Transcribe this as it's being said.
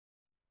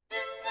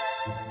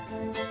Hello,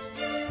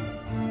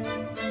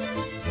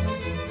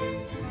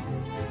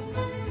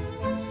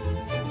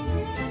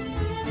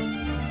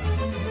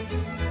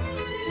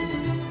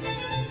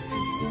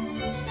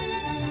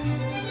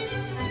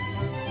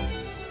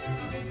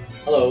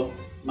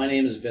 my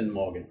name is Vin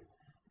Morgan,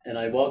 and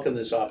I welcome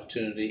this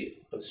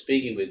opportunity of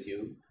speaking with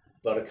you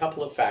about a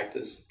couple of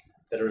factors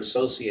that are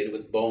associated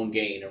with bone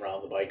gain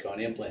around the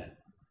Bicon implant.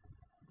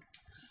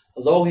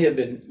 Although we have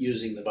been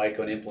using the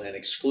Bicon implant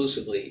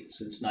exclusively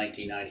since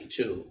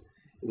 1992,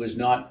 it was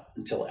not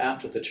until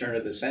after the turn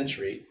of the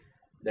century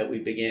that we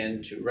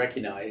began to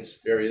recognize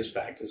various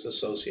factors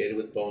associated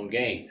with bone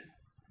gain.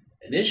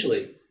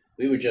 Initially,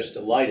 we were just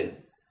delighted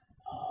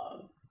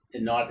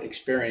in not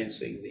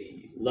experiencing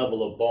the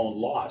level of bone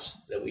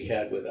loss that we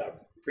had with our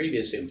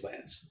previous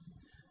implants.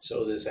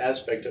 So this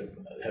aspect of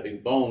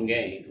having bone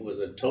gain was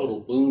a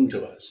total boon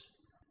to us.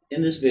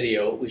 In this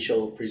video, we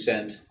shall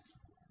present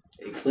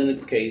a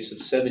clinical case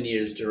of 7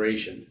 years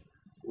duration,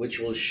 which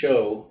will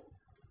show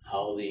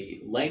how the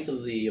length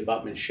of the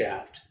abutment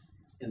shaft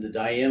and the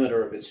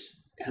diameter of its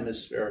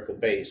hemispherical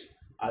base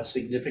are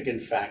significant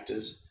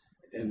factors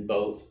in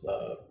both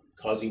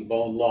causing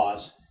bone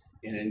loss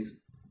and in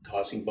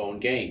causing bone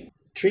gain.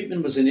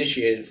 Treatment was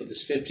initiated for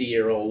this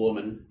 50-year-old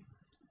woman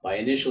by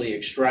initially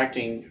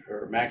extracting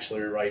her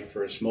maxillary right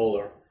first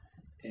molar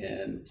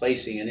and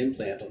placing an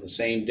implant on the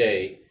same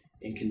day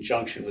in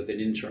conjunction with an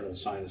internal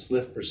sinus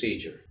lift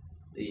procedure.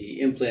 The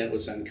implant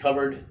was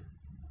uncovered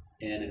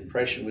and an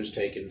impression was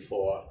taken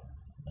for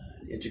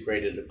an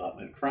integrated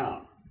abutment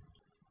crown.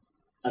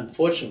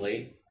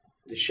 Unfortunately,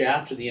 the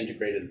shaft of the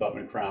integrated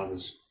abutment crown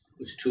was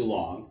too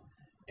long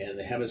and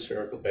the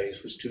hemispherical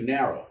base was too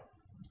narrow,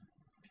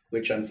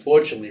 which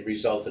unfortunately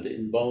resulted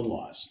in bone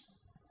loss.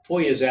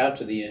 4 years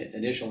after the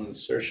initial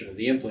insertion of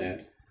the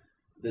implant,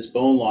 this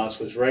bone loss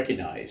was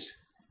recognized,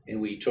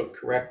 and we took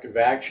corrective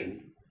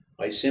action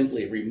by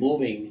simply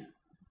removing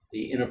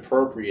the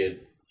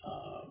inappropriate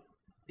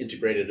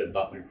integrated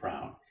abutment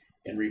crown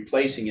and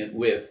replacing it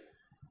with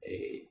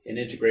an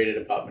integrated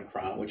abutment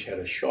crown which had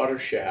a shorter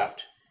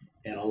shaft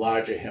and a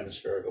larger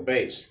hemispherical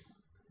base.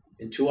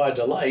 And to our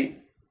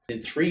delight,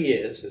 in 3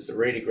 years, as the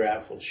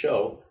radiograph will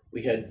show,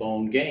 we had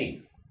bone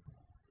gain.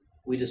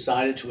 We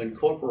decided to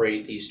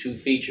incorporate these two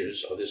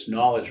features, or this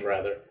knowledge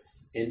rather,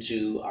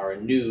 into our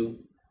new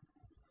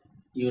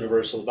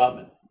universal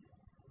abutment.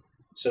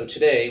 So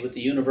today, with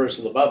the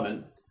universal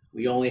abutment,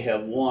 we only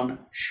have one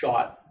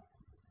short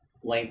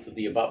length of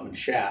the abutment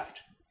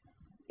shaft,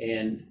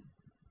 and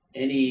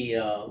any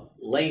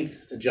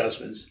length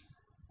adjustments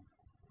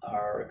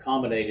are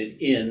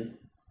accommodated in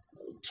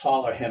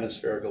taller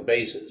hemispherical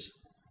bases,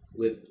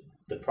 with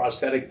the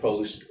prosthetic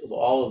post of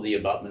all of the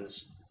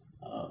abutments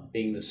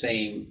being the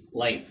same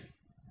length.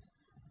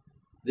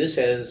 This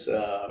has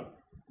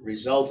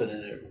resulted in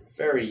a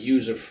very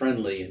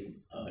user-friendly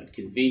and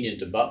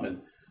convenient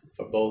abutment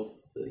for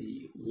both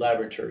the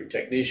laboratory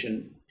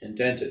technician and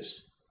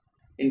dentist.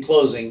 In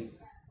closing,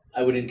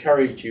 I would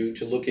encourage you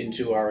to look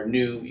into our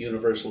new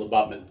universal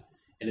abutment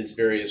and its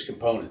various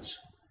components,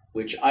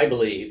 which I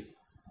believe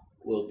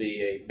will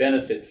be a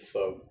benefit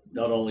for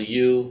not only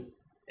you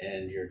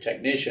and your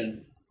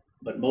technician,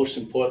 but most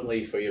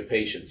importantly for your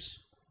patients.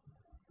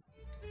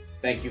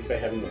 Thank you for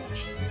having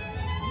watched.